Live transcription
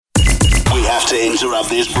have to interrupt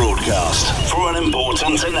this broadcast for an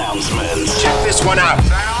important announcement. Check this one out.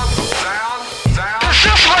 Is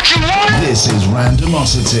this what you want? This is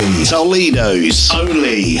Randomosity, Toledo's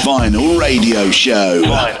only vinyl radio show.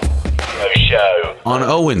 On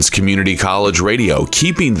Owens Community College Radio,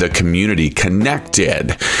 keeping the community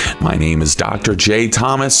connected. My name is Dr. J.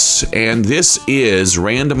 Thomas, and this is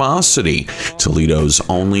Randomosity, Toledo's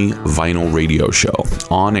only vinyl radio show.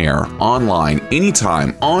 On air, online,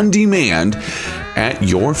 anytime, on demand, at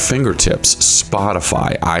your fingertips.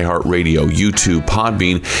 Spotify, iHeartRadio, YouTube,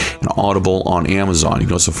 Podbean, and Audible on Amazon. You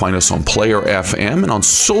can also find us on Player FM and on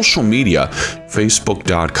social media,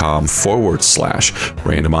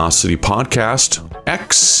 facebook.com/Randomosity Podcast,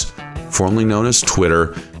 X, formerly known as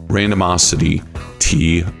Twitter, Randomosity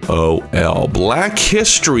TOL. Black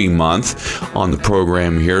History Month on the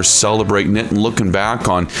program here, celebrating it and looking back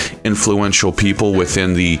on influential people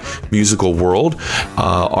within the musical world,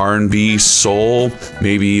 R&B, soul,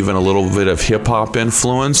 maybe even a little bit of hip-hop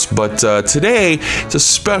influence. But today it's a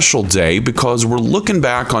special day because we're looking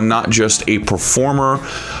back on not just a performer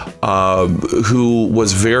who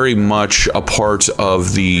was very much a part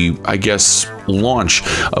of the, launch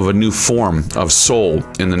of a new form of soul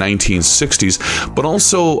in the 1960s, but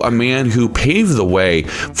also a man who paved the way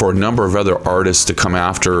for a number of other artists to come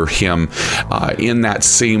after him in that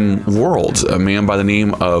same world. A man by the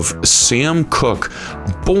name of Sam Cooke,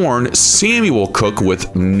 born Samuel Cooke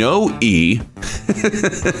with no E,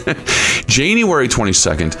 January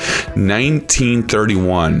 22nd,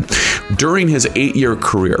 1931. During his 8-year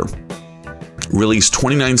career, released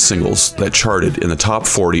 29 singles that charted in the top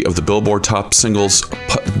 40 of the Billboard Top Singles.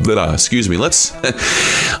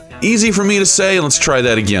 Easy for me to say, let's try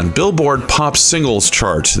that again. Billboard Pop Singles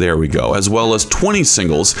chart, there we go, as well as 20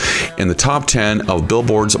 singles in the top 10 of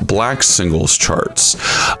Billboard's Black Singles charts.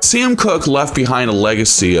 Sam Cooke left behind a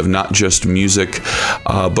legacy of not just music,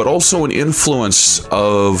 but also an influence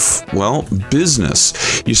of,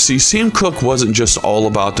 business. You see, Sam Cooke wasn't just all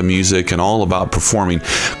about the music and all about performing.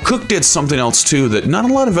 Cooke did something else too that not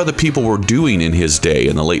a lot of other people were doing in his day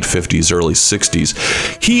in the late 50s, early 60s.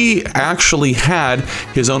 He actually had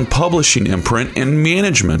his own publishing imprint and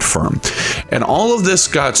management firm. And all of this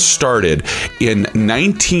got started in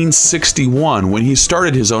 1961 when he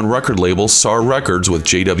started his own record label, SAR Records, with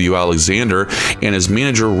J.W. Alexander and his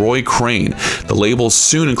manager, Roy Crane. The label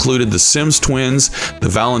soon included the Sims Twins, the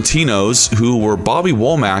Valentinos, who were Bobby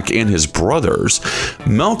Womack and his brothers,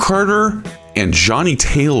 Mel Carter, and Johnny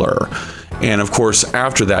Taylor. And of course,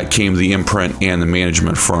 after that came the imprint and the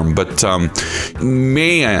management firm. But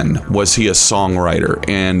man, was he a songwriter.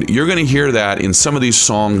 And you're going to hear that in some of these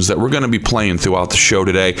songs that we're going to be playing throughout the show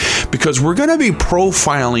today, because we're going to be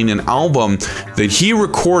profiling an album that he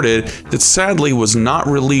recorded that sadly was not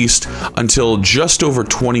released until just over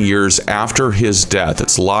 20 years after his death.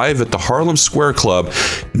 It's live at the Harlem Square Club,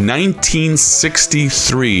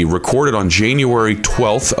 1963, recorded on January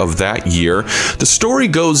 12th of that year. The story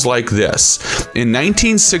goes like this. In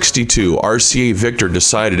 1962, RCA Victor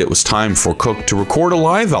decided it was time for Cooke to record a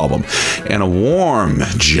live album, and a warm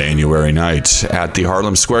January night at the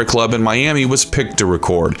Harlem Square Club in Miami was picked to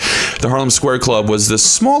record. The Harlem Square Club was this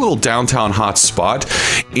small little downtown hot spot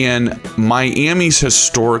in Miami's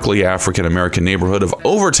historically African-American neighborhood of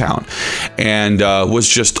Overtown, and was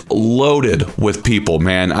just loaded with people,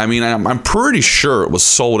 man. I mean, I'm pretty sure it was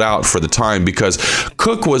sold out for the time because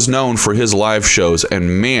Cooke was known for his live shows,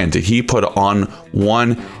 and man, did he put on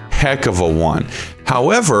one heck of a one.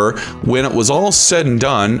 However, when it was all said and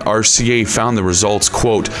done, RCA found the results,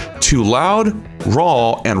 quote, too loud,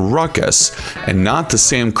 raw, and ruckus, and not the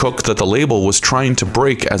Sam Cooke that the label was trying to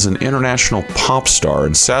break as an international pop star,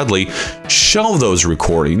 and sadly shelved those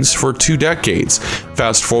recordings for 2 decades.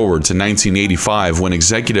 Fast forward to 1985 when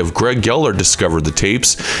executive Greg Geller discovered the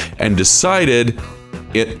tapes and decided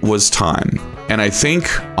it was time. And I think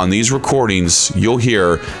on these recordings, you'll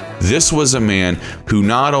hear this was a man who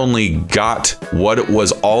not only got what it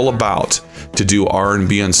was all about to do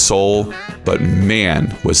R&B and soul, but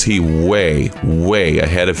man, was he way, way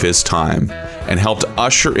ahead of his time and helped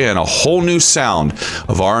usher in a whole new sound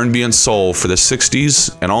of R&B and soul for the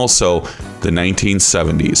 60s and also the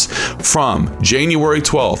 1970s. From January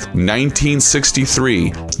 12th,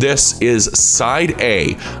 1963, this is Side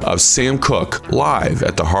A of Sam Cooke live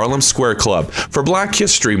at the Harlem Square Club for Black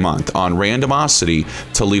History Month on Randomosity,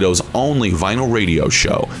 Toledo's only vinyl radio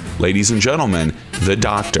show. Ladies and gentlemen, the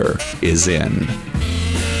doctor is in.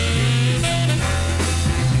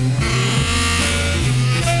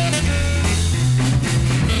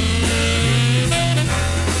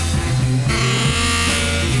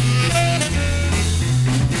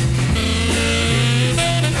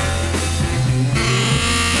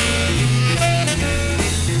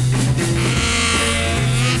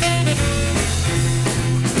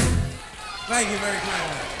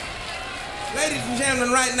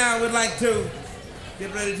 right now we'd like to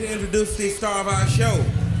get ready to introduce the star of our show,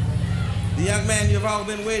 the young man you've all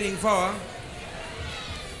been waiting for,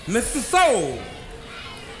 Mr. Soul.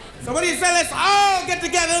 So what do you say, let's all get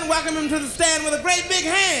together and welcome him to the stand with a great big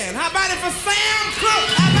hand. How about it for Sam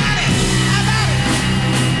Cooke? How about it? How about it?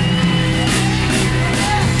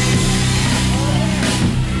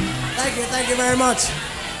 Thank you very much.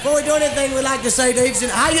 Before we do anything, we'd like to say to each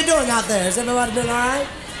and how you doing out there? Is everybody doing all right?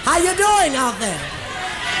 How you doing out there?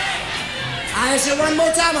 I ask you one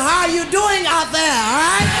more time, how are you doing out there, all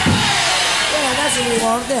right? Yeah, that's what we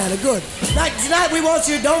want. Yeah, good. Tonight we want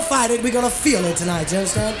you, don't fight it, we're gonna feel it tonight, you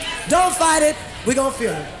understand? Don't fight it, we're gonna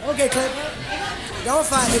feel it. Okay, Cliff? Don't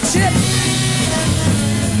fight it, shit.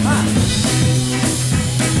 Ah.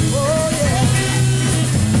 Oh, yeah.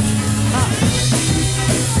 Ah.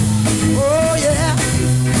 Oh, yeah.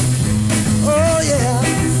 Oh, yeah.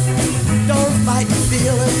 Don't fight the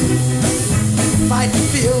feeling. Fight the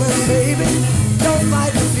feeling, baby. Don't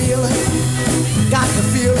fight the feeling. Got to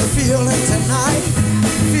feel the feeling tonight.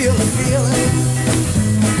 Feel the feeling.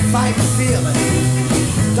 Fight the feeling.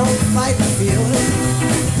 Don't fight the feeling.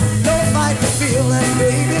 Don't fight the feeling,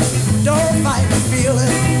 baby. Don't fight the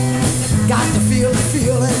feeling. Got to feel the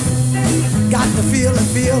feeling. Got to feel the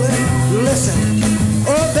feeling. Listen.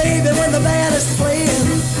 Oh, baby, when the band is playing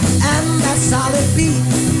and that solid beat,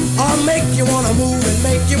 or make you wanna move and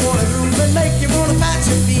make you wanna groove and make you wanna pat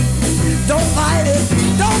your feet. Don't fight it,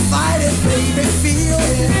 baby, feel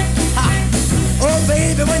it. Ha. Oh,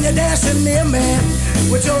 baby, when you're dancing near me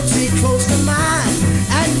with your cheek close to mine,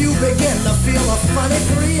 and you begin to feel a funny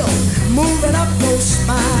thrill moving up your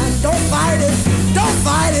spine. Don't fight it,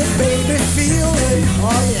 baby, feel it.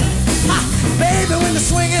 Oh yeah. Ha. Baby, when the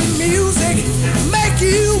swinging music make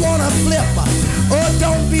you wanna flip, oh,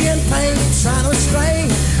 don't be in pain trying to strain.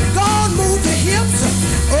 Go on, move your hips.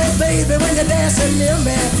 Oh, baby, when you're dancing near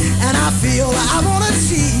me, and I feel I wanna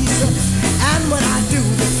tease. And when I do,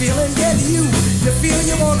 the feeling get you. You feel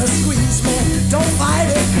you wanna squeeze me. Don't fight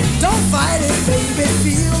it, baby,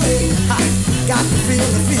 feel it. Ha. Got to feel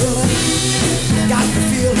the feeling. Got to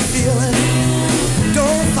feel the feeling.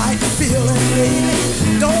 Don't fight the feeling, baby.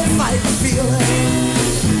 Don't fight the feeling.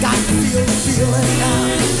 Got to feel the feeling now.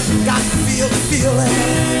 Got to feel the feeling.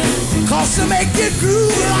 Cause to make you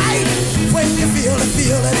groove right when you feel the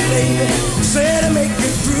feeling, baby. Say to make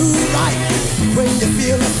you groove right when you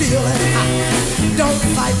feel the feeling. Don't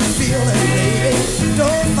fight the feeling, baby.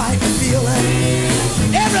 Don't fight the feeling.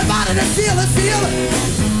 Everybody that feel it, feel it.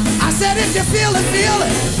 I said if you feel it,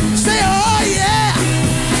 say oh yeah.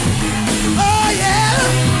 Oh yeah.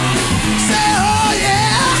 Say oh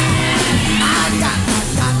yeah. I got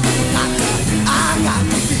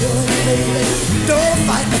the feeling, baby. Don't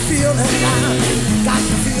fight the feeling now. Got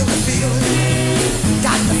to feel the feeling.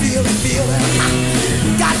 Got to feel the feeling.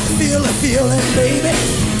 Got to feel the feeling, baby.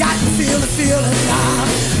 Got to feel the feeling now.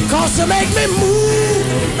 Cause to make me move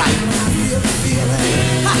right when I feel the feeling.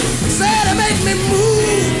 Say to make me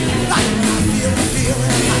move right when I feel the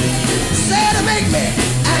feeling. Say to make me,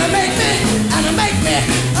 and to make me, and to make me,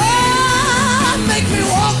 oh, make me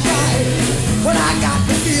walk right when I got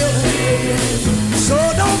the feeling, baby. So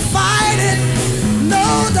don't fight it, no,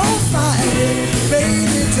 don't fight it,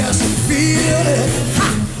 baby, just feel it. Ha!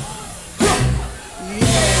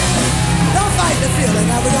 Yeah. Don't fight the feeling,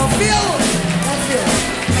 now we're gonna feel that feeling.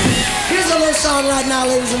 Here's a little song right now,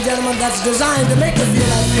 ladies and gentlemen, that's designed to make you feel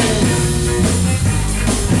that feeling.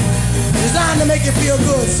 Designed to make you feel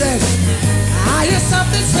good. Says, I hear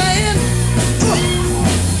something saying,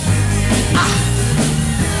 ah,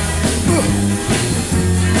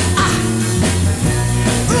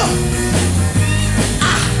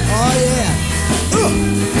 ah, oh yeah,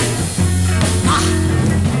 ah.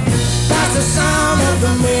 That's the sound of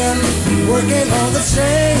the men working on the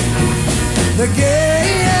chain, the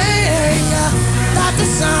gang. That's the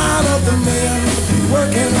sound of the men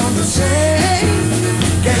working on the chain,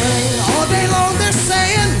 gang. All day long they're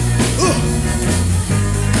saying,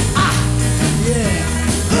 ah, yeah,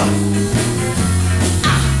 ah,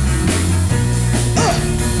 well,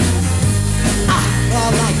 I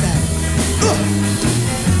like that.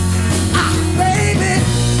 Baby,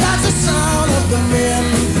 that's the sound of the men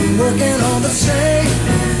working on the chain,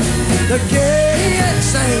 the gang.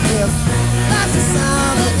 Same with, that's the sound.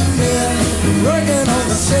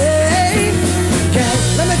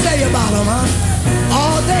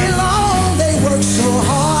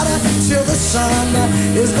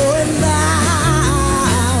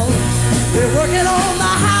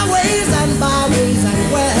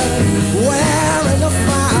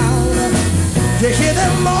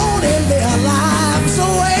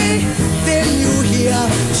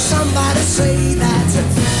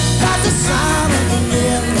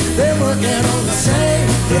 working on the same,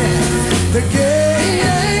 yeah, the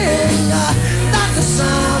gang. That's the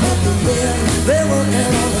sound of the men. They're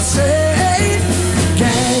working on the same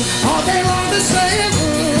gang. All day long the same.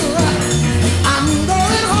 I'm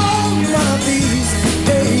going home one of these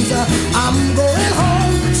days. I'm going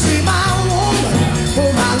home to see my woman,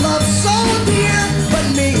 whom I love so dear. But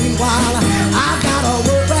meanwhile, I gotta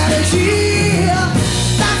work right here.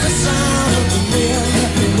 That's the sound of the men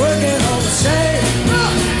working on the same,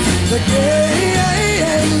 the gang.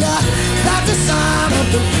 That's the sound of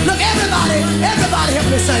the. Look, everybody help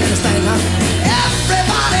me sing this thing, huh?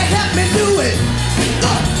 Everybody help me do it.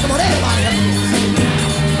 Good. Come on, everybody help me.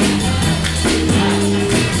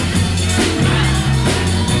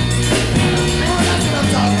 Oh, that's what I'm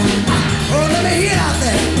talking about. Oh, let me hear it out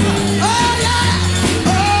there. Oh, yeah.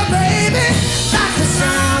 Oh, baby. That's the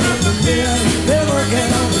sound of the men. They're working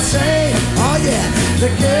on the same. Oh, yeah. The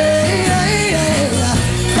gang.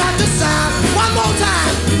 That's the sound. One more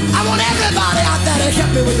time. I want everybody out there to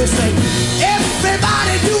help me with this thing.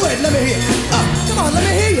 Everybody do it. Let me hear it. Come on, let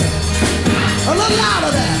me hear you. A little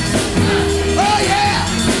louder there. Oh, yeah.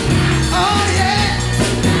 Oh, yeah.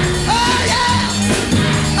 Oh, yeah.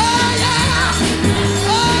 Oh, yeah.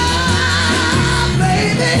 Oh,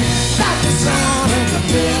 baby. That's the sound of the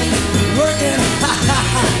men working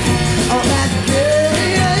on that gang.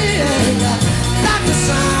 That's the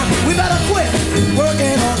sound. We better quit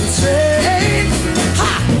working on the same.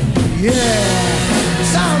 Ha! Yeah.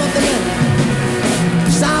 Sound of the men.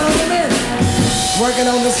 Sound of the men working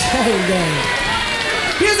on the same game.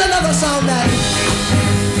 Here's another song that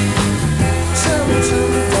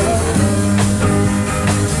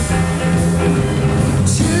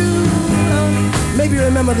maybe you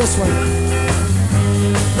remember this one.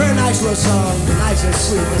 Very nice little song, nice and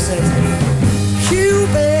sweet. It says,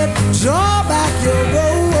 Cupid, draw back your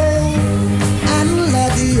bow and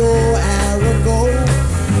let your arrow go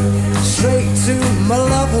straight to my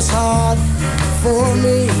lover's heart. For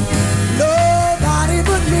me, nobody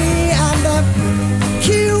but me. And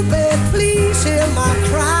Cupid, please hear my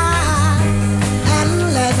cry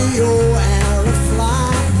and let your arrow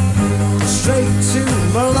fly straight to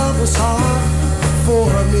my lover's heart. For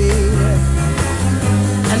me.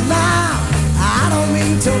 And now I don't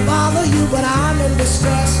mean to bother you, but I'm in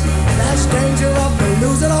distress. There's danger of me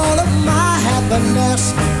losing all of my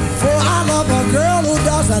happiness. For I love a girl who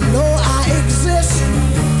doesn't know I exist,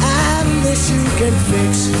 and this you can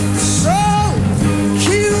fix. So,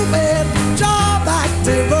 Cupid, draw back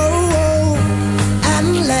the bow and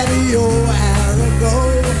let your arrow go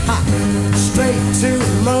straight to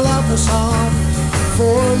my lover's heart.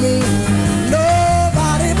 For me,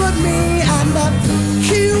 nobody but me. And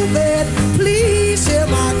Cupid, please hear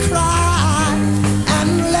my cry and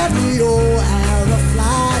let your arrow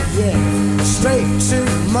fly, yeah, straight to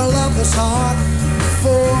my lover's heart.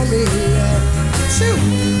 For me, shoot.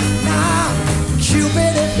 Now,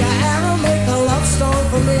 Cupid, if your arrow make a love stone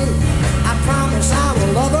for me, I promise I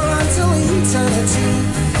will love her until eternity.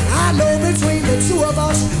 I know between the two of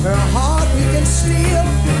us, her heart we can steal.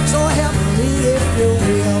 So help me if you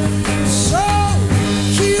will. So,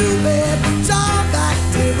 Cupid, draw back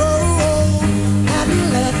the bow and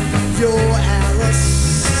let your arrow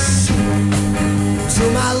to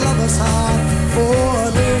my lover's heart.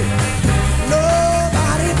 For me,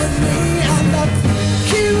 nobody but me. And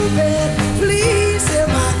Cupid, please hear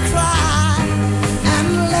my cry and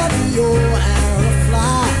let your arrow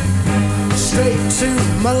fly straight to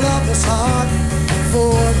my lover's heart.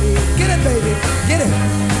 For me, get it, baby, get it.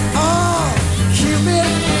 Oh, Cupid,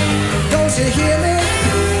 don't you hear me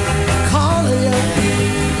calling you?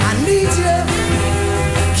 I need you,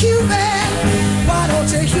 Cupid. Why don't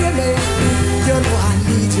you hear me? You know I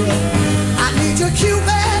need you. I need you,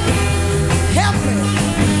 Cupid. Help me,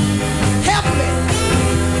 help me,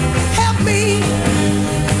 help me,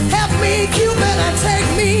 help me, Cupid, and take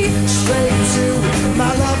me straight to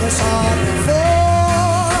my lover's heart. For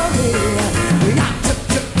me, we got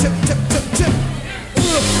tip.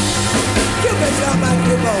 Cupid, drop back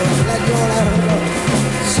your bow, let your arrow go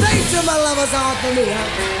straight to my lover's heart. For me, huh?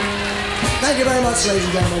 Thank you very much, ladies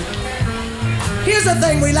and gentlemen. Here's the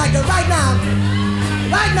thing we like to right now,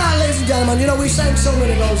 ladies and gentlemen. You know, we sang so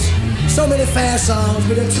many fast songs.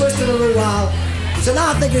 We done twisted a little while. So now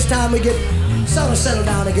I think it's time we get sort of settle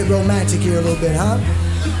down and get romantic here a little bit, huh?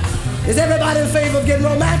 Is everybody in favor of getting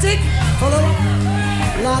romantic? For a little?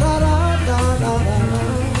 La da da da da da da.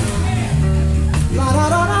 La da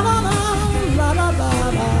da da da da. La da da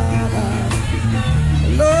da da.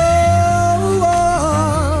 No,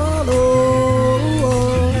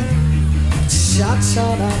 cha cha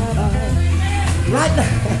da da da.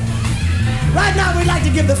 Right now we'd like to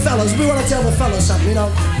give the fellas, we want to tell the fellas something, you know.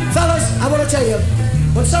 Fellas, I want to tell you,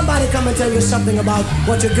 when somebody come and tell you something about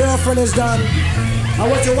what your girlfriend has done or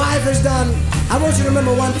what your wife has done, I want you to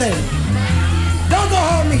remember one thing. Don't go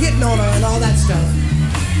home and hitting on her and all that stuff.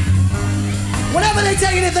 Whenever they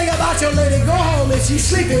tell you anything about your lady, go home. If she's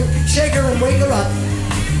sleeping, shake her and wake her up.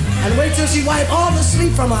 And wait till she wipe all the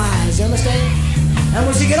sleep from her eyes, you understand? And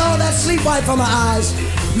when she get all that sleep wiped from her eyes,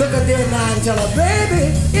 look at their eye and tell her,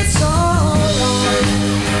 baby, it's alright.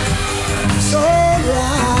 It's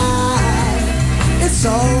alright. It's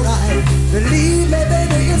alright. Believe me,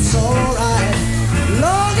 baby, it's alright.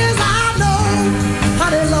 Long as I know,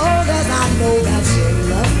 honey, long as I know that you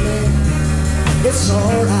love me, it's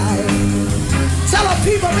alright. Tell her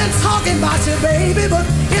people been talking about you, baby, but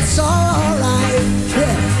it's alright.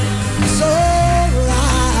 Yeah, it's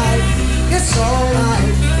alright. It's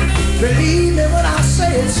alright. Believe me when I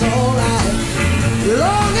say it's alright.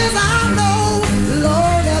 Long as I know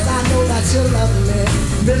that you love me,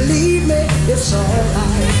 believe me, it's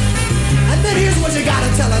alright. And then here's what you gotta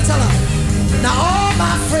tell her. Tell her, now all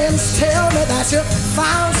my friends tell me that you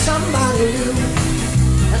found somebody new.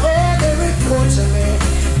 And oh, they report to me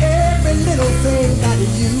every little thing that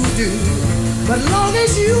you do. But long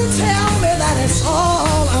as you tell me that it's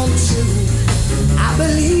all untrue, I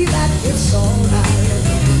believe that it's alright.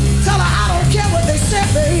 Tell her I don't care what they say,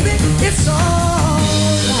 baby, it's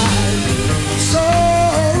alright. It's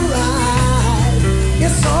alright.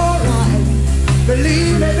 It's alright.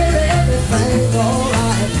 Believe me, baby, everything's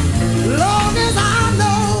alright. Long as I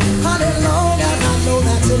know, honey, long as I know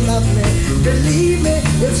that you love me, believe me,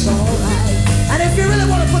 it's alright. And if you really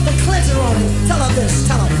want to put the cleanser on it, tell her this,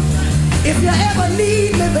 tell her, if you ever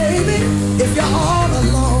need me, baby, if you're all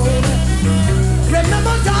alone,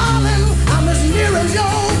 remember, darling, I'm as near as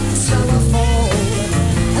your telephone.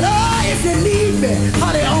 And oh, if you need me,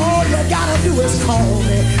 honey, all you gotta do is call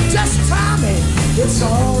me. Just tell me it's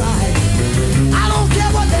alright. I don't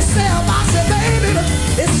care what they say about you, baby, but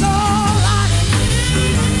it's alright.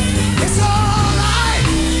 It's alright.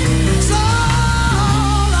 It's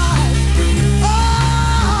alright.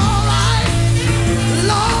 Alright.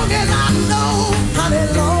 Long as I know, honey,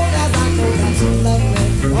 long as I know that you love me.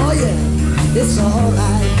 Oh yeah, it's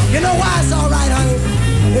alright. You know why it's alright, honey?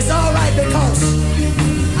 It's alright because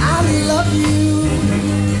I love you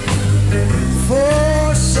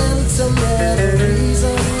for sentimental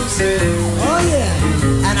reasons. Oh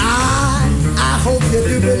yeah, and I hope you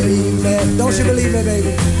do believe me. Don't you believe me,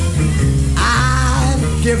 baby? I've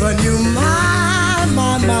given you my.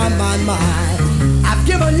 I've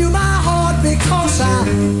given you my heart because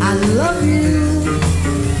I love you,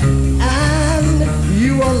 and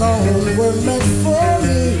you alone were meant for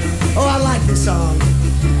me. Oh, I like this song.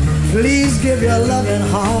 Please give your loving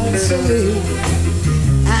heart to me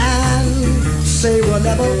and say we'll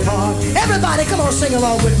never part. Everybody, come on, sing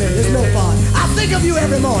along with me. There's no part. I think of you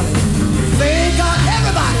every morning. Think of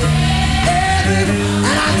everybody,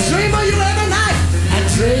 and I dream of you every night. And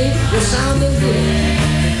dream you're sounding good.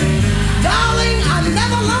 Darling, I'm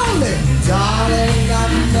never lonely. Darling,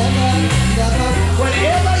 I'm never.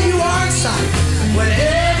 Whenever you are in sight,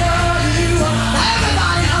 whenever you are. Now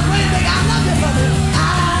everybody, I'm ready to make I love you for me.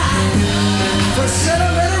 For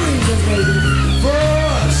sentimental reasons, baby. For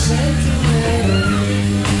sentimental.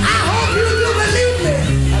 I hope you do believe me.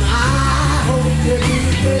 And I hope you do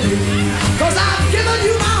believe me. Cause I've given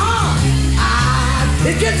you my heart.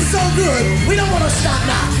 It gets so good. We don't want to stop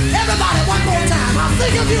now. Everybody, one more time. I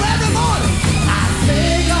think of you every morning. I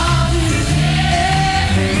think of you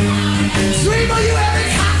every. Dream of you every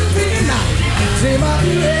cotton picking night. Dream of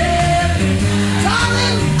you every.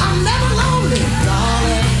 Darling, I'm never lonely.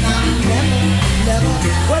 Darling, I'm never.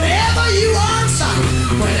 Whenever you are in sight,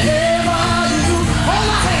 whenever you hold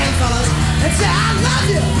my hand, fellas, and say I love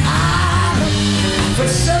you. For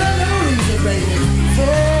sentimental reasons, baby.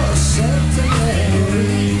 For sentimental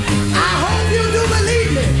reasons. I hope you do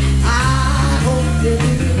believe me. I hope you do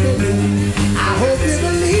believe me. I hope you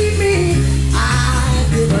believe me. I've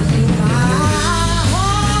given you my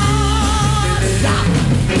heart.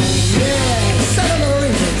 Yeah, sentimental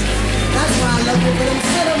reasons. That's why I love you for them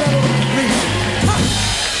sentimental reasons.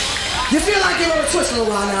 You feel like you want to twist a little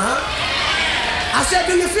while now, huh? I said,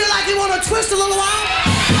 do you feel like you want to twist a little while?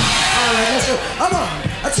 All right, let's go. Come on.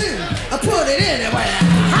 A two. I put it anywhere.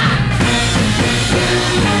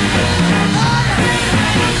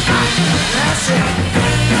 That's it.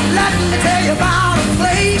 Let me tell you about a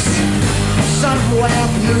place somewhere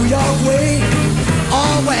New York way,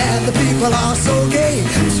 or where the people are so gay,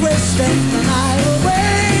 twisting the night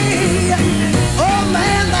away. Oh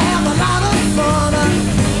man, they have a lot of fun.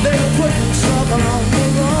 They're putting trouble on the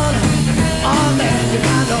run. Oh man, you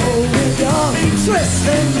find a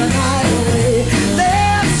twisting the night away.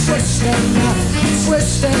 They're twisting,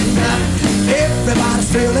 everybody's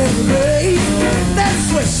feeling great. They're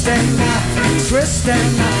twisting,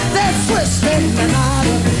 they're twisting the night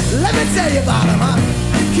away. Let me tell you about him,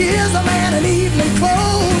 Here's a man in evening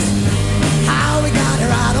clothes. How he got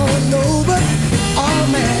here, I don't know, but oh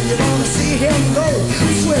man, you're gonna see him go,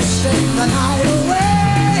 twisting the night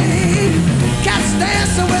away. Cats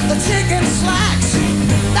dancing with the chicken slacks.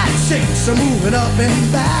 That chicks are moving up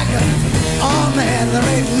and back. Oh man, there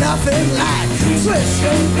ain't nothing like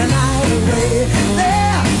twisting the night away.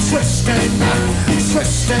 They're twisting,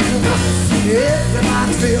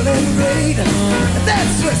 everybody's feeling great. They're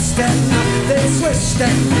twisting.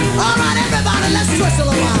 All right, everybody, let's twist a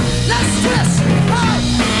little while. Let's twist. Oh.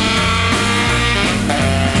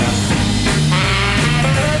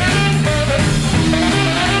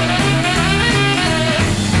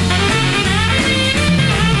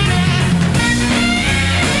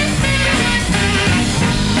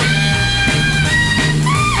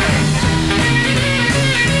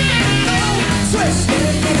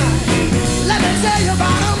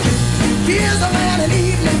 Here's a man in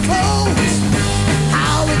evening clothes.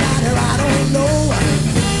 How we got here, I don't know.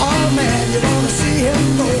 Oh man, you're gonna see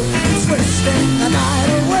him go, twisting the night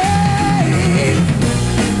away.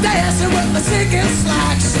 Dancing with the chicken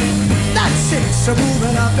slacks. That chicks are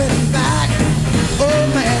moving up and back. Oh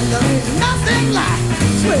man, there ain't nothing like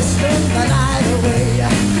twisting the night away.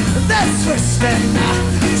 They're twisting,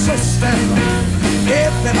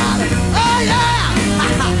 everybody. Oh yeah.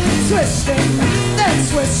 Twisting, they're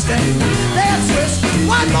twisting.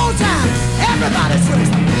 One more time, everybody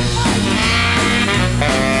twist.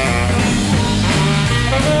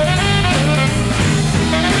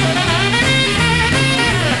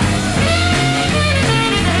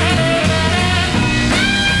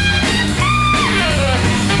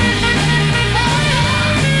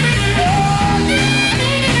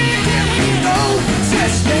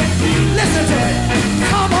 Listen to it.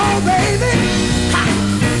 Come on, baby.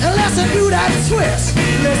 Listen to that twist.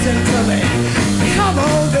 Listen to me. Come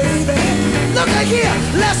on, baby. Look at here.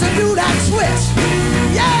 Listen to that twist.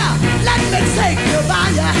 Yeah. Let me take you by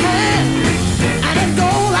your hand and then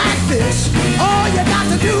go like this. All you got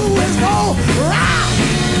to do is go round,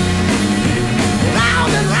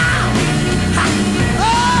 round and round. Ha.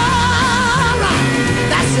 All right.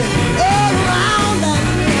 That's it. All round and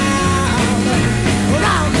round,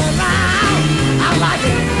 round and round. I like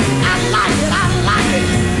it. I like it. I like it.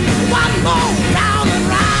 One more, round and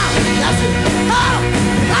round, that's it. Oh,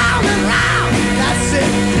 round and round, that's it.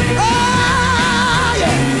 Oh,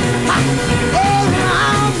 yeah. Ha. Oh,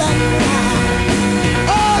 round and round.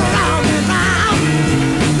 Oh, round and round.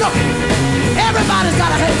 Look, everybody's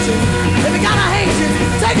got a handkerchief. If you got a handkerchief,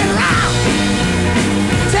 take it round.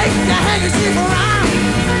 Take the handkerchief around.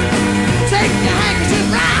 Take the handkerchief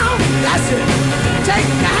round, that's it. Take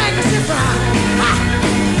the handkerchief round. Ha.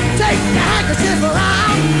 Take the handkerchief around.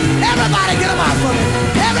 Everybody get them out for me.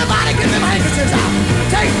 Everybody get them handkerchiefs out.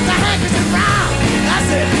 Take the handkerchief round. That's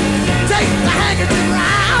it. Take the handkerchief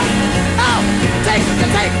round. Oh, take the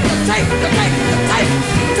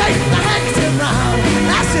handkerchief round.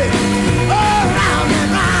 That's it. Oh, round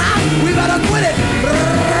and round. We better quit it.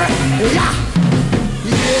 Yeah.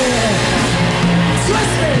 Yeah.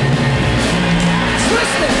 Twist it.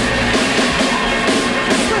 Twist it.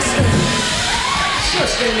 Twist it.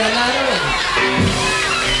 Twisting the night away.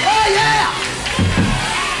 Oh yeah!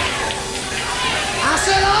 I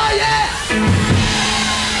said, oh yeah!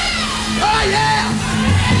 Oh yeah!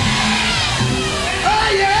 Oh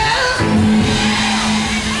yeah!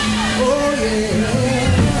 Oh yeah!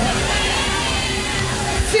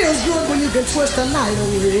 Feels good when you can twist the night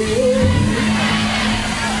away.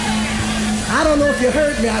 I don't know if you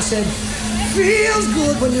heard me. I said, feels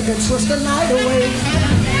good when you can twist the night away.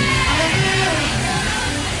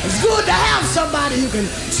 It's good to have somebody you can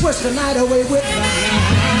twist the night away with right now.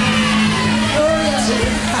 Oh, yes, it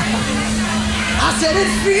is. I said it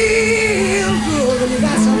feels good when you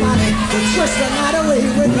got somebody to twist the night away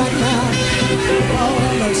with right now. Oh,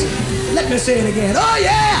 have mercy. Let me say it again. Oh,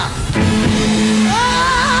 yeah!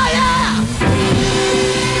 Oh, yeah!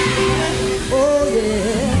 Oh,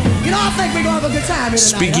 yeah. You know, I think we're going to have a good time here tonight.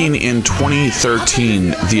 Speaking in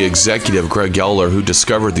 2013, the executive, Greg Yeller, who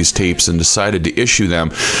discovered these tapes and decided to issue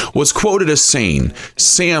them, was quoted as saying,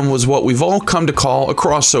 "Sam was what we've all come to call a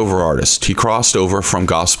crossover artist. He crossed over from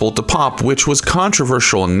gospel to pop, which was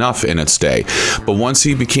controversial enough in its day. But once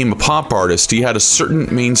he became a pop artist, he had a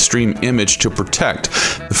certain mainstream image to protect.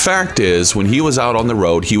 The fact is, when he was out on the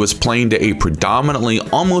road, he was playing to a predominantly,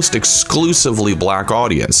 almost exclusively black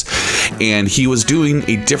audience. And he was doing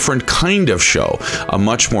a different kind of show, a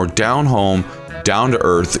much more down-home,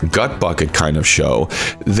 down-to-earth, gut bucket kind of show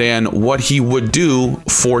than what he would do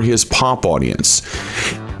for his pop audience.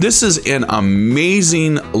 This is an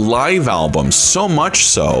amazing live album, so much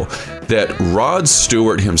so that Rod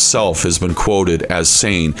Stewart himself has been quoted as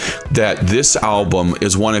saying that this album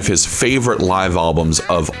is one of his favorite live albums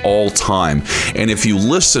of all time. And if you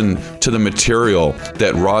listen to the material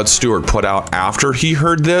that Rod Stewart put out after he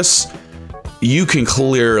heard this, you can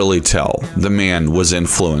clearly tell the man was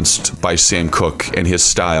influenced by Sam Cooke and his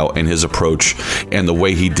style and his approach and the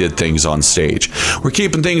way he did things on stage. We're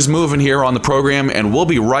keeping things moving here on the program, and we'll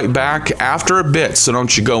be right back after a bit, so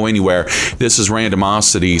don't you go anywhere. This is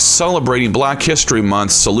Randomosity, celebrating Black History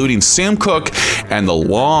Month, saluting Sam Cooke and the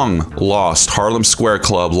long-lost Harlem Square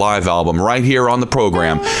Club live album right here on the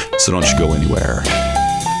program, so don't you go anywhere.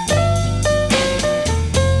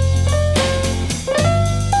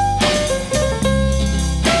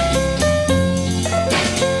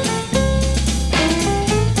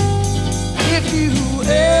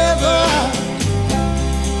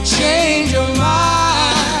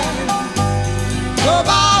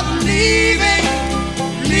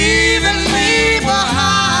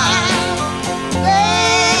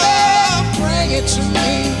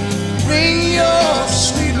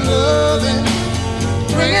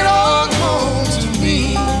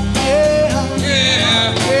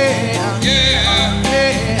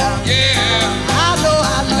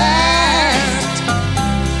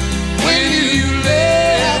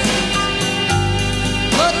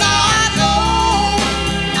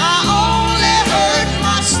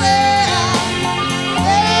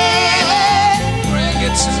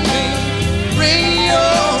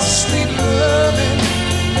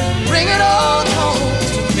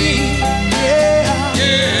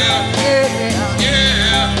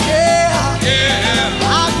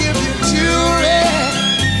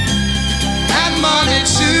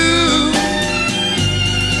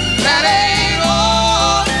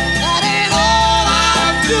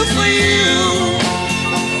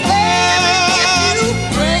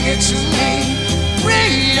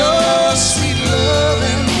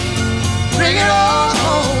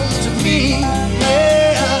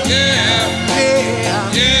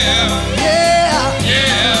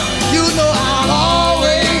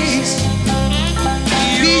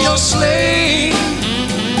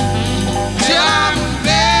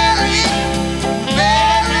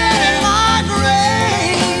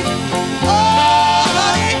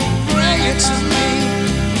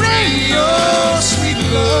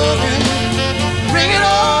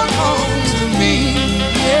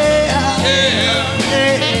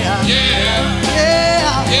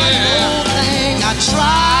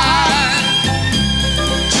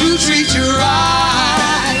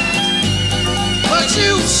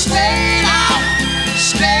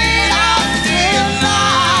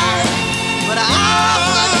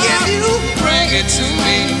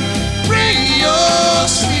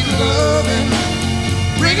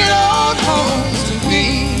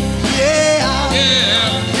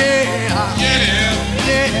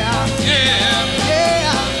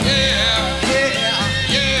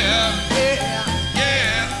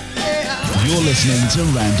 Listening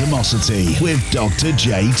to Randomosity with Dr.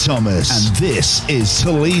 J. Thomas. And this is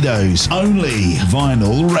Toledo's only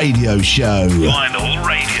vinyl radio show. Vinyl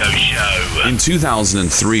radio show. In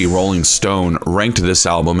 2003, Rolling Stone ranked this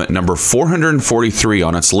album at number 443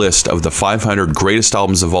 on its list of the 500 greatest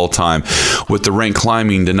albums of all time, with the rank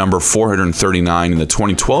climbing to number 439 in the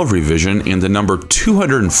 2012 revision and the number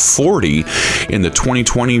 240 in the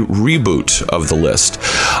 2020 reboot of the list.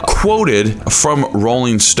 Quoted from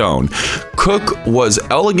Rolling Stone, Cooke was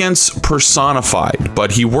elegance personified,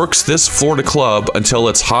 but he works this Florida club until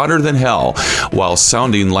it's hotter than hell, while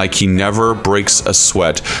sounding like he never breaks a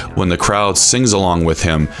sweat when the crowd sings along with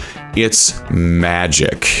him. It's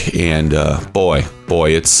magic. And boy,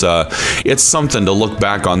 it's something to look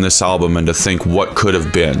back on this album and to think what could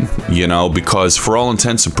have been, because for all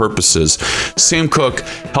intents and purposes, Sam Cooke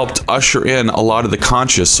helped usher in a lot of the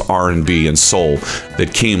conscious R&B and soul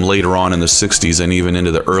that came later on in the 60s and even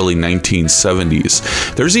into the early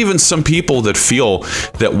 1970s. There's even some people that feel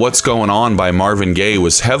that What's Going On by Marvin Gaye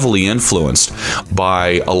was heavily influenced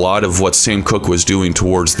by a lot of what Sam Cooke was doing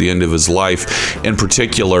towards the end of his life. In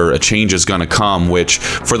particular, A Change Is Gonna Come, which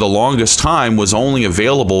for the longest time was only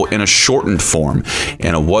available in a shortened form,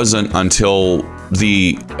 and it wasn't until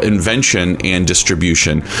the invention and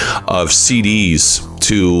distribution of CDs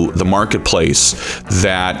to the marketplace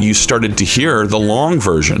that you started to hear the long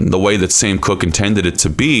version, the way that Sam Cooke intended it to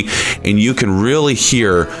be, and you can really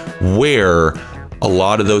hear where a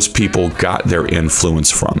lot of those people got their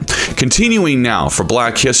influence from. Continuing now for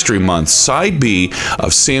Black History Month, Side B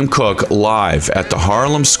of Sam Cooke live at the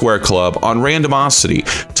Harlem Square Club on Randomosity,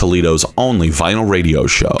 Toledo's only vinyl radio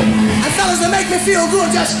show. And fellas, to make me feel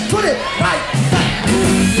good, just put it right back.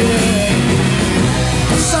 Yeah.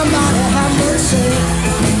 Somebody have mercy.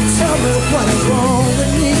 Tell me what is wrong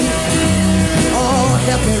with me. Oh,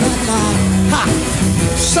 help me right now. Ha!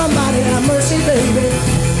 Somebody have mercy, baby.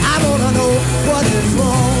 I wanna know what is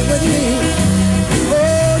wrong with me.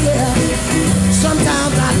 Oh yeah.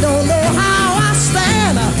 Sometimes I don't know how I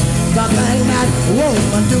stand the thing that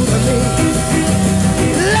woman do to me.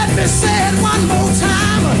 Let me say it one more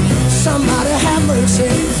time. Somebody have mercy.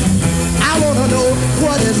 I wanna know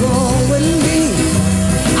what is wrong with me.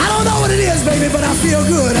 I don't know what it is, baby, but I feel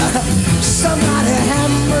good. Somebody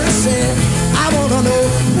have mercy. I wanna know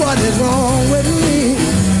what is wrong with me.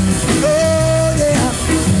 Oh yeah.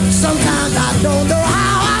 Sometimes I don't know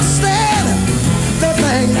how I stand the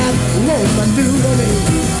thing that woman do to me.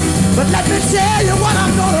 But let me tell you what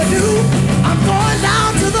I'm gonna do. I'm going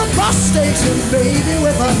down to the bus station, baby,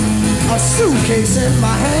 with a suitcase in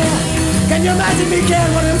my hand. Can you imagine me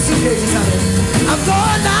carrying one of them suitcases out there? I'm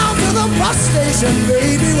going down to the bus station,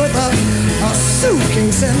 baby, with a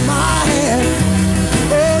suitcase in my hand.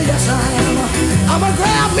 Oh, yes, I am. I'ma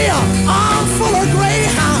grab me a armful of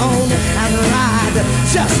Greyhound and ride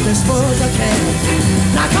just as far as I can.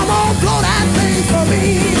 Now, come on, blow that thing for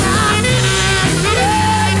me now. Yeah.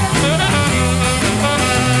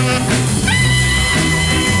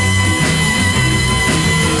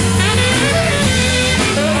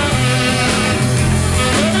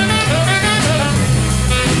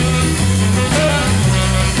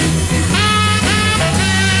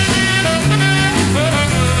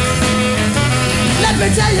 Let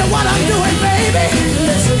me tell you what I'm doing, baby.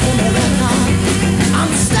 Listen to me right now. I'm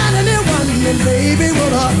standing there wondering, baby, with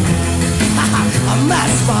a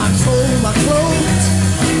matchbox full of my clothes.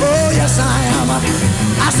 Oh, yes, I am.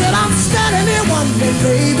 I said I'm standing there wondering,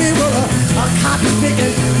 baby, with a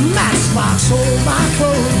cotton-picking matchbox full of my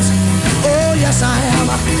clothes. Oh, yes, I am.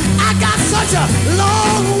 I got such a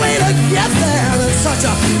long way to get there and such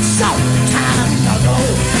a short time to go.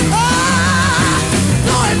 Oh,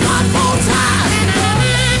 do it one more time.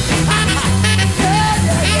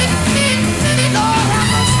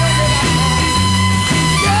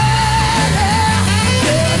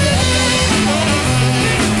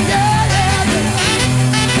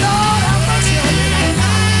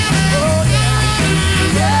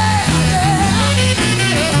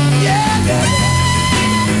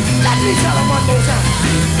 Let me tell them one more time.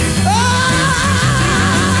 Oh,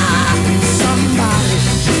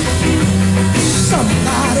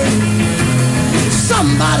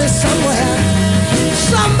 somebody somewhere,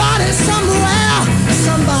 somebody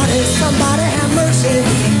have mercy.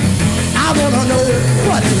 I wanna know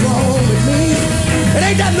what is wrong with me. It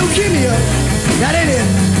ain't that leukemia, that ain't it.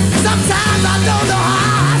 Sometimes I don't know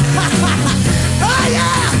how. Oh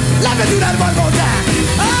yeah, let me do that one more time.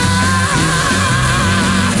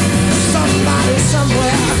 Somebody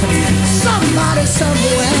somewhere, somebody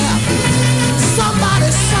somewhere, somebody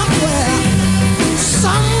somewhere,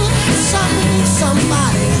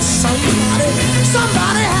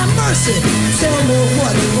 somebody have mercy. Tell me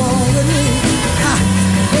what is wrong with me.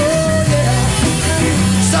 Oh yeah.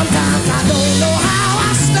 Sometimes I don't know how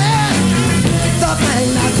I stand the thing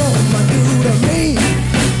that woman do to me.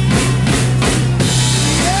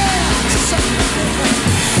 Yeah.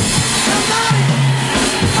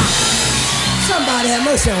 Somebody have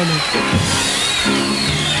mercy on me.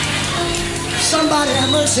 Somebody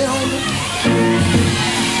have mercy on me.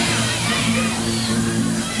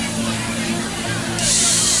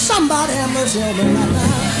 Somebody have mercy on me right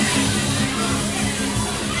now.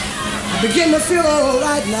 I begin to feel all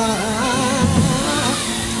right now.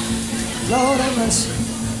 Lord have mercy.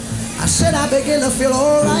 I said I begin to feel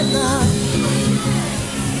all right now.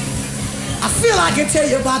 I feel I can tell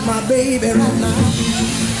you about my baby right now.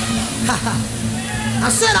 I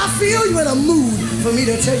said I feel you in a mood for me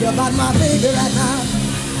to tell you about my baby right now.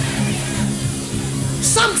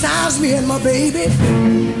 Sometimes me and my baby,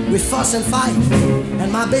 we fuss and fight,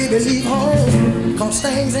 and my baby leave home, cause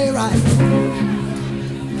things ain't right.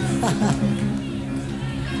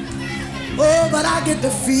 Oh, but I get the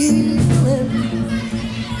feeling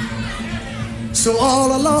so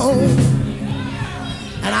all alone,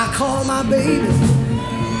 and I call my baby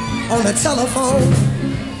on the telephone,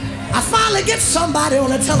 I finally get somebody on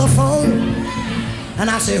the telephone, and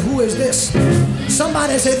I say, who is this?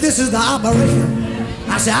 Somebody said, this is the operator.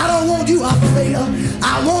 I said, I don't want you, operator.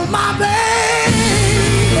 I want my baby.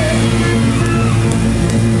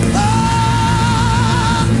 Oh,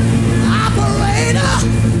 operator.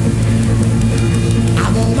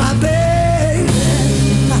 I want my baby.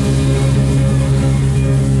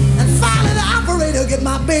 And finally the operator get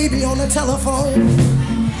my baby on the telephone.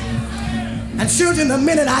 And children, the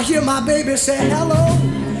minute I hear my baby say hello,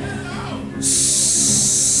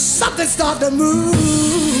 something start to move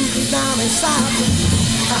down inside me.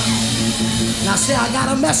 Now say, I got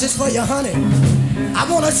a message for you, honey. I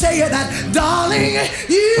want to tell you that, darling,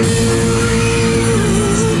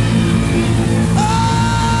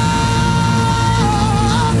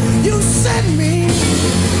 you sent me.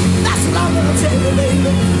 That's what I'm going to tell you,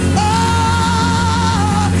 baby.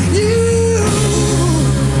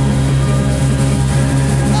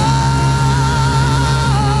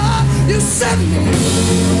 You sent me.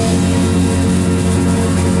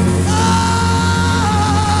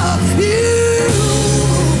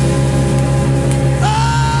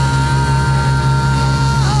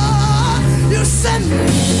 You sent me.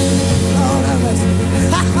 Oh, that was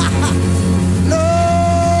no.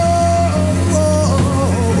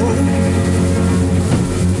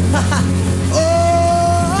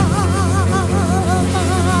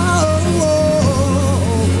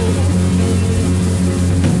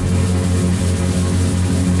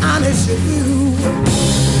 Honest you.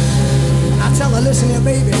 I tell her, listen here,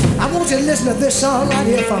 baby. I want you to listen to this song right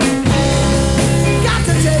here from me. Got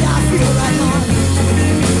to tell you how I feel right now.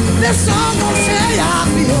 This song gonna tell you how I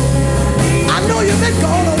feel. I know you've been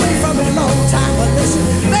gone away from me a long time, but listen,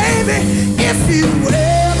 baby, if you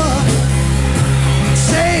ever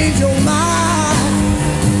change your mind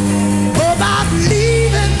about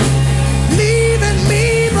leaving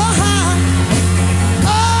me behind,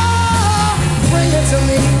 oh, bring it to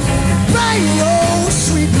me. Bring your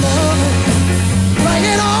sweet love, bring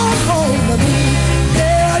it on home to me.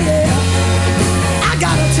 Yeah, yeah. I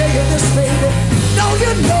gotta tell you this, baby. Don't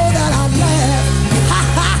you know that I laughed? Ha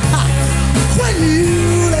ha ha. When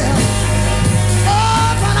you left.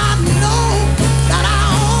 Oh, but I know that I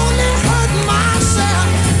only hurt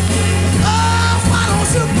myself. Oh, why don't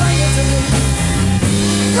you bring it to me?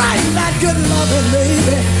 Bring that good loving,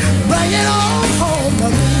 baby. Bring it on home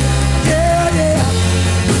to me. Yeah, yeah.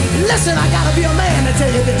 Listen, I gotta be a man to tell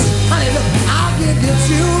you this. Honey, look, I'll give you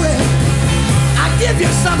jewelry. I'll give you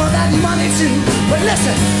some of that money too. But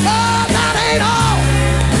listen, oh, that ain't all.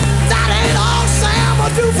 That ain't all Sam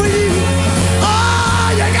will do for you.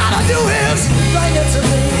 All you gotta do is bring it to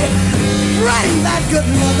me. Bring that good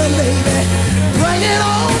loving, baby. Bring it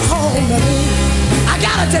on home to me. I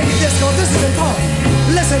gotta tell you this, cause this is important.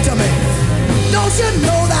 Listen to me. Don't you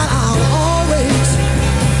know that I'll always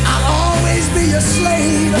be your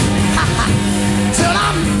slave till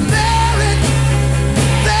I'm buried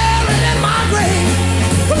in my grave.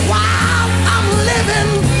 But while I'm living,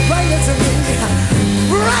 bring it to me.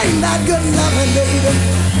 Bring that good loving, baby.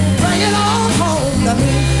 Bring it on home to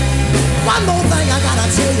me. One more thing I gotta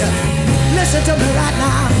tell you. Listen to me right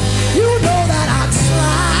now. You know that I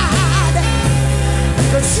tried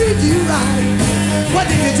to treat you right. What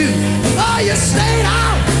did you do? Oh, you stayed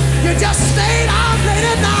out. You just stayed out late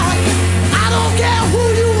at night. I don't care who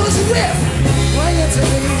you was with. Bring it to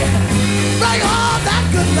me. Bring all that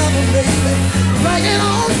good loving, baby. Bring it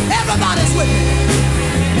on. Everybody's with me.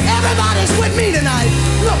 Everybody's with me tonight.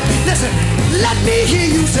 Look, listen. Let me hear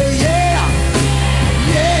you say yeah.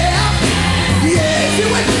 Yeah. Yeah. If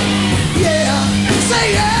you're with me. Yeah.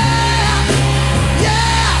 Say yeah.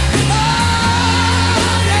 Yeah.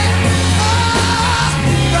 Oh, yeah. Oh.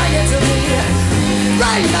 Bring it to me.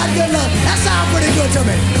 Bring that good love. That sounds pretty good to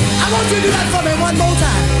me. I want you to do that for me one more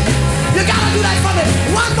time. You gotta do that for me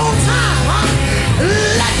one more time, huh?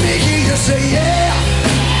 Let me hear you say yeah.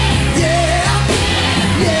 Yeah.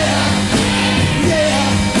 Yeah. Yeah.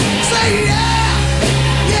 Say yeah.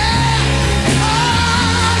 Yeah. Oh,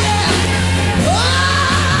 yeah.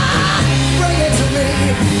 Oh, bring it to me.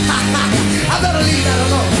 I better leave that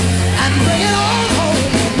alone. And bring it on home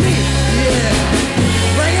to me. Yeah.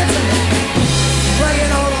 Bring it to me. Bring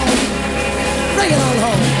it on home. Bring it on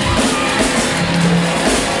home.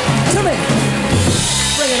 To me.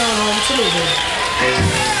 Bring it on home to me, baby.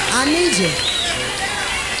 I need you.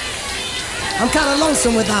 I'm kind of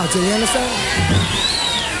lonesome without you, you understand?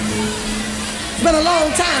 It's been a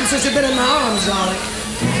long time since you've been in my arms, darling.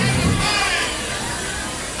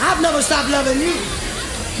 I've never stopped loving you.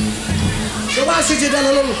 So why should you let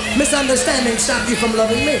a little misunderstanding stop you from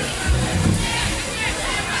loving me?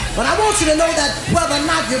 But I want you to know that whether or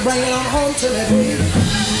not you bring it on home to me, baby,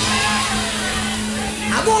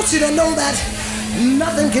 I want you to know that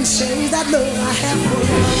nothing can change that love I have for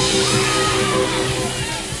you.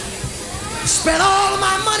 Spend all of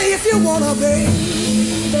my money if you wanna, baby,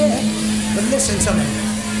 but listen to me.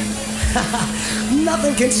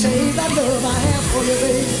 Nothing can change that love I have for you,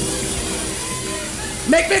 baby.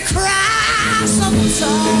 Make me cry sometimes.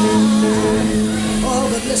 Oh,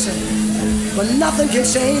 but listen, but nothing can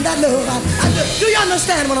change that love I do. Do you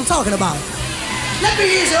understand what I'm talking about? Let me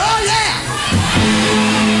hear you. Oh yeah.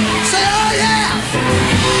 Say oh yeah.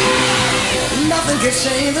 Nothing can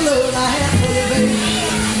change the love I have for you, baby.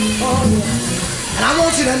 Oh yeah. And I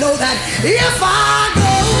want you to know that if I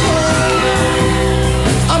go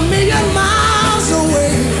 1,000,000 miles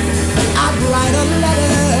away, I'd write a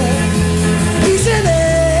letter each and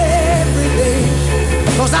every day.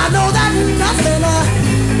 'Cause I know that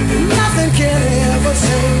nothing can ever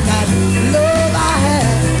change that love I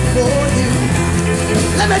have for you.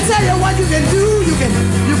 Let me tell you what you can do. You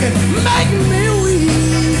can make me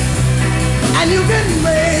weep, and you can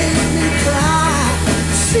make me cry.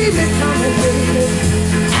 See me coming, baby,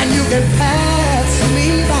 and you can pass me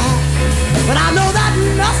by. But I know that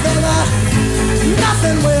nothing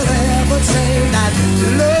will ever change that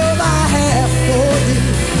love I have for you.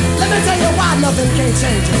 Let me tell you why nothing can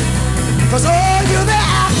change it. 'Cause oh, you're the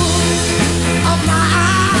apple of my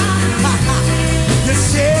eye, your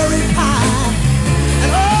cherry pie,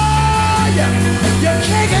 and oh, your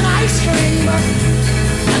cake and ice cream,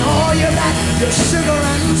 and all you got, your sugar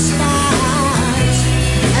and spice,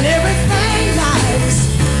 and everything nice.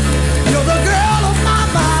 You're the girl of my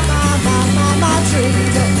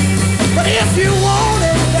dreams. But if you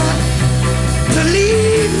wanted to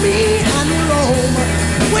leave me and roam,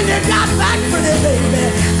 when you got back pretty baby,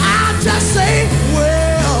 I'll just say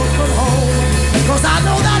welcome home. 'Cause I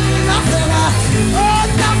know that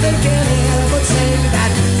nothing can ever change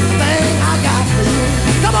that thing I got for you.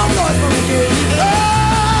 Come on, Lord, for me, kid. Oh,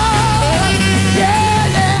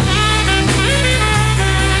 yeah, yeah.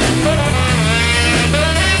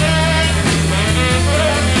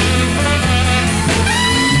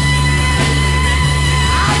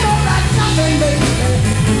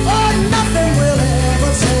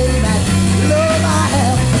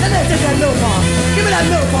 That little part. Give me that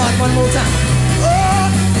little part one more time. Oh,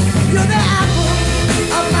 you're the apple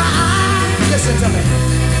of my eye. Listen to me.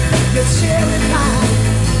 Your cherry pie.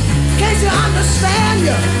 Can't you understand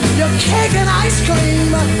your cake and ice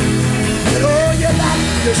cream? And oh, you like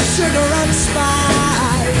your sugar and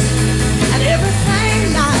spice and everything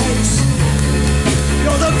nice.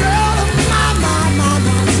 You're the girl of my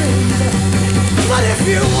dreams. But if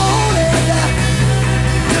you wanted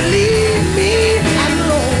to leave me and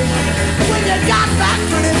roam, when you got back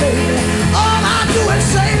pretty baby, all I do is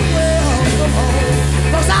say welcome home.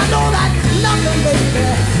 'Cause I know that nothing, baby,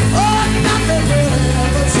 oh, nothing will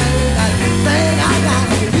ever change that thing I got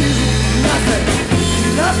for you.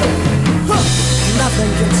 Nothing,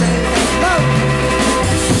 nothing can change that love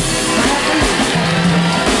I have for you.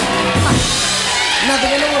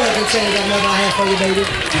 Nothing in the world can change that love I have for you, baby.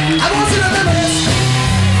 I want you to remember this.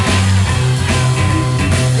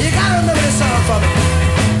 You gotta remember this song for me.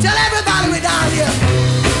 Tell everybody we down here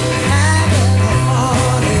having a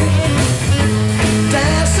party,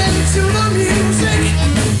 dancing to the music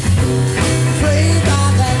played by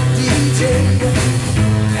that DJ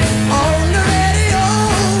on the radio.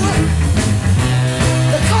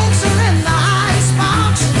 The Cokes are in the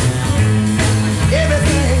icebox,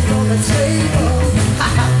 everything on the table,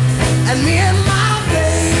 and me and my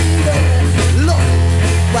baby, look,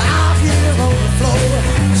 we're out here on the floor.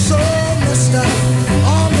 So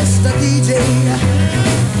Mr. DJ,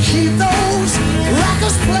 keep those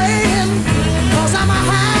records playing, 'cause I'm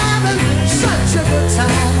having such a good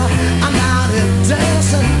time. I'm out here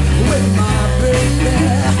dancing with my baby.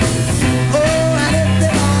 Oh, and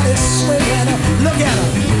everybody's swinging. Look at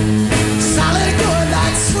her, solid good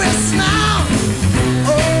like Swiss now.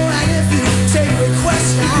 Oh, and if you take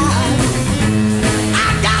requests now, I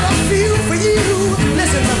got a few for you.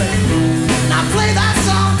 Listen to me. Now play that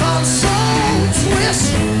song called Soul Twist.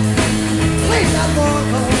 Play that one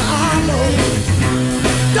called I Know.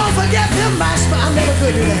 Don't forget them match, but I never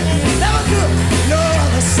could do that. Never could. No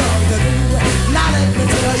other song to do. Now let me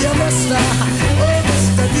tell you, Mr.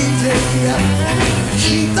 DJ,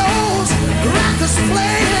 keep those records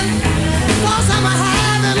playing, 'cause I'm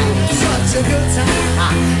having such a good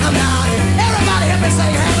time. I'm out here. Everybody help me say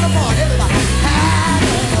having a party. Everybody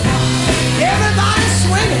having a party. Everybody's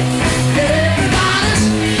swinging. Everybody's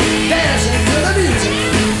dancing to the music.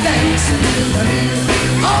 Dancing to the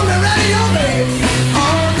music. On the radio, baby.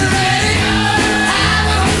 On the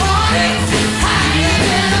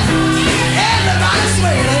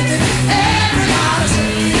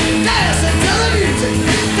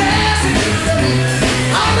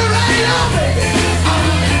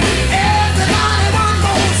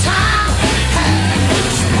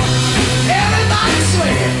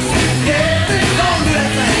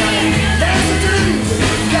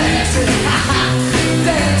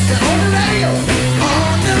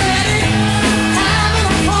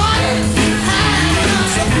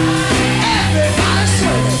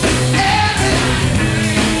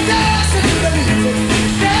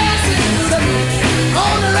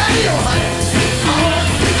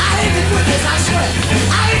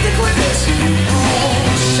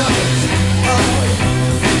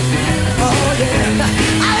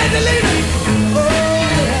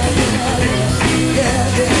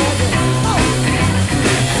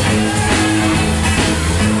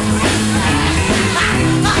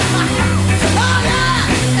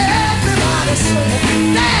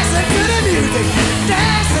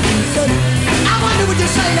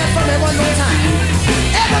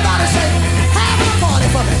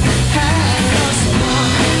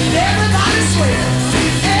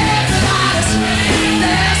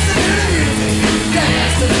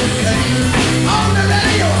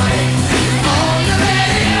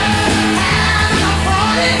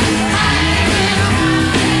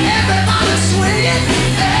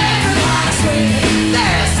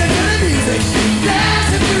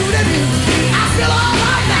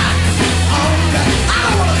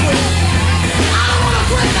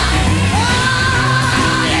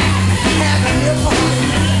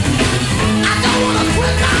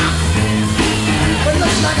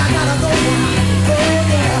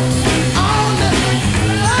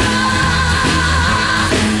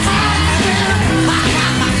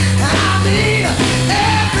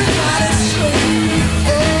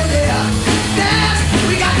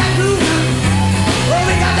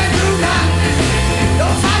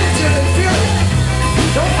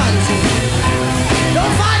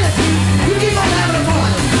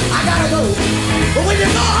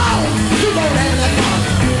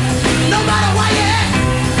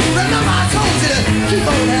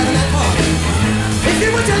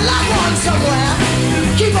got one somewhere.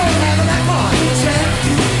 Keep on having that fun, understand?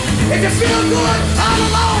 If you feel good, all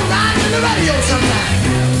alone, riding in the radio sometime.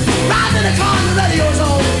 Riding in the car and the radio's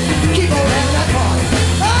on. Keep on having that fun.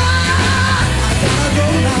 I gotta go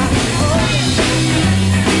now.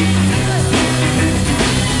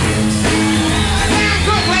 Sam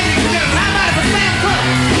Cooke, ladies and gentlemen. How about it for Sam Cooke?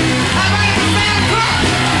 How about it for Sam Cooke?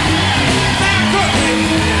 Sam Cooke, ladies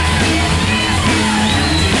and gentlemen.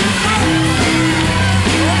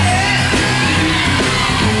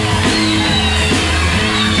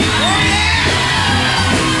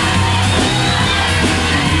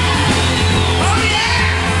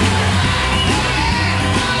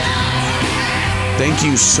 Thank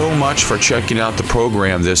you so much for checking out the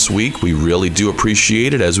program this week. We really do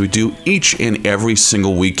appreciate it, as we do each and every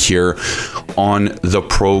single week here on the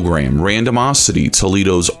program. Randomosity,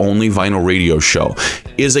 Toledo's only vinyl radio show,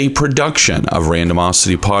 is a production of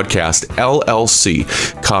Randomosity Podcast, LLC.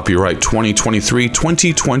 Copyright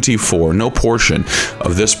 2023-2024. No portion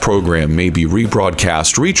of this program may be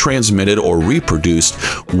rebroadcast, retransmitted, or reproduced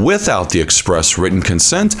without the express written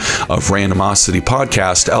consent of Randomosity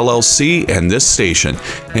Podcast, LLC, and this station.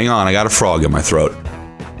 Hang on, I got a frog in my throat.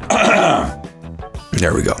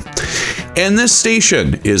 There we go. And this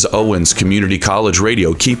station is Owens Community College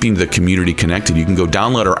Radio, keeping the community connected. You can go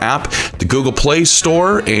download our app, the Google Play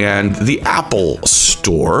Store and the Apple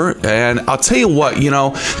Store. And I'll tell you what,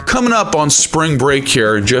 coming up on spring break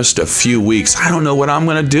here in just a few weeks, I don't know what I'm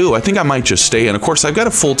going to do. I think I might just stay. And of course, I've got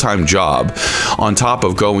a full-time job on top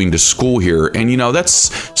of going to school here. And,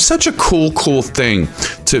 that's such a cool thing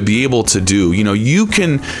to be able to do. You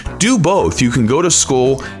can do both. You can go to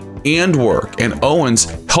school and work, and Owens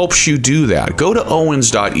helps you do that. Go to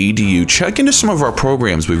owens.edu, check into some of our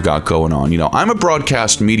programs we've got going on. I'm a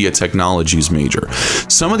broadcast media technologies major.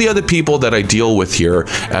 Some of the other people that I deal with here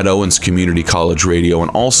at Owens Community College Radio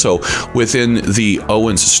and also within the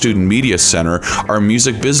Owens Student Media Center are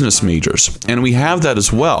music business majors, and we have that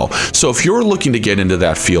as well. So if you're looking to get into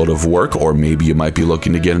that field of work, or maybe you might be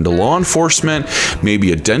looking to get into law enforcement,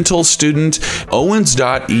 maybe a dental student,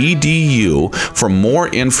 owens.edu for more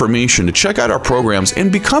information to check out our programs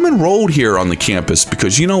and become enrolled here on the campus,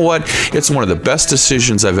 because you know what? It's one of the best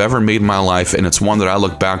decisions I've ever made in my life, and it's one that I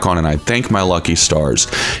look back on and I thank my lucky stars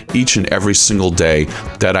each and every single day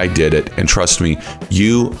that I did it. And trust me,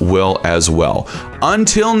 you will as well.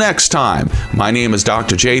 Until next time, my name is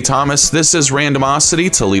Dr. J. Thomas. This is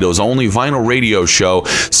Randomosity, Toledo's only vinyl radio show,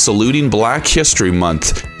 saluting Black History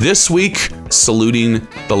Month. This week, saluting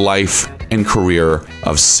the life and career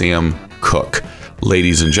of Sam Cooke.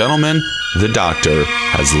 Ladies and gentlemen, the doctor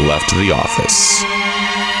has left the office.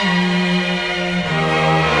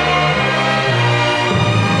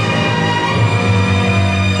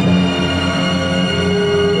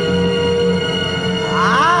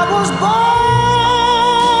 I was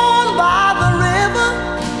born by the river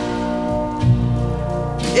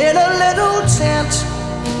in a little tent.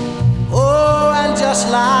 Oh, and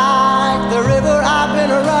just like the river, I've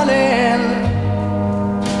been running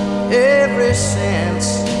ever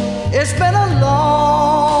since. It's been a long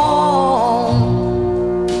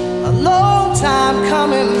time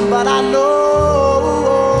coming, but I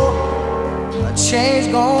know a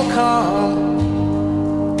change gonna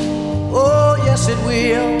come. Oh, yes it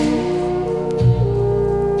will.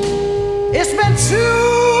 It's been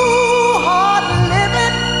too hard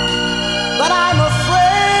living, but I'm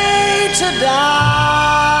afraid to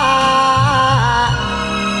die,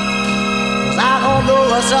 'cause I don't know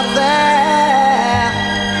what's up there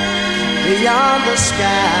beyond the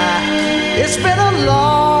sky. It's been a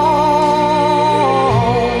long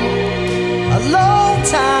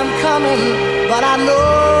time coming, but I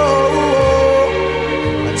know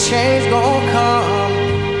a change gonna come.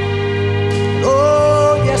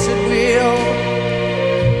 Oh, yes it will.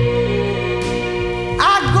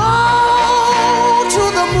 I go to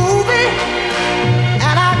the movie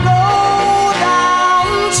and I go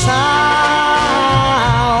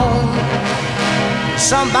downtown.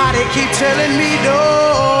 Somebody keep telling me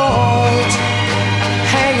don't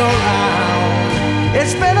hang around.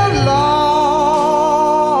 It's been a long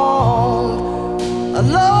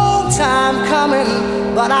time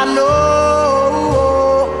coming, but I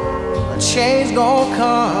know a change gonna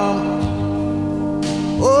come.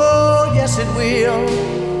 Oh, yes it will.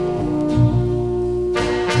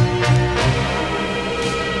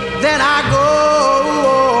 Then I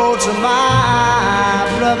go to my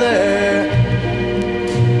brother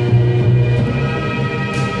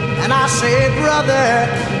and I say, brother,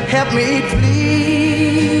 help me please.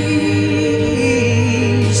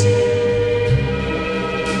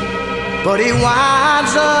 But he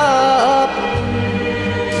winds up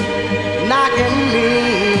knocking me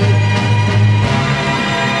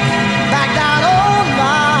back down on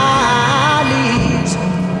my knees.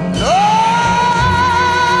 Oh,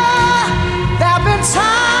 there have been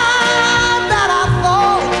times that I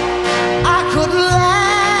thought I couldn't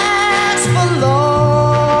last for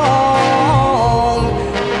long,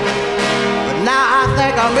 but now I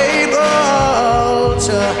think I'm able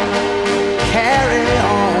to carry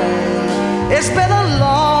on. It's been a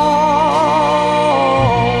long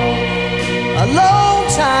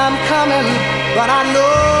time coming, but I know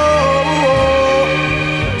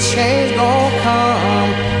change gonna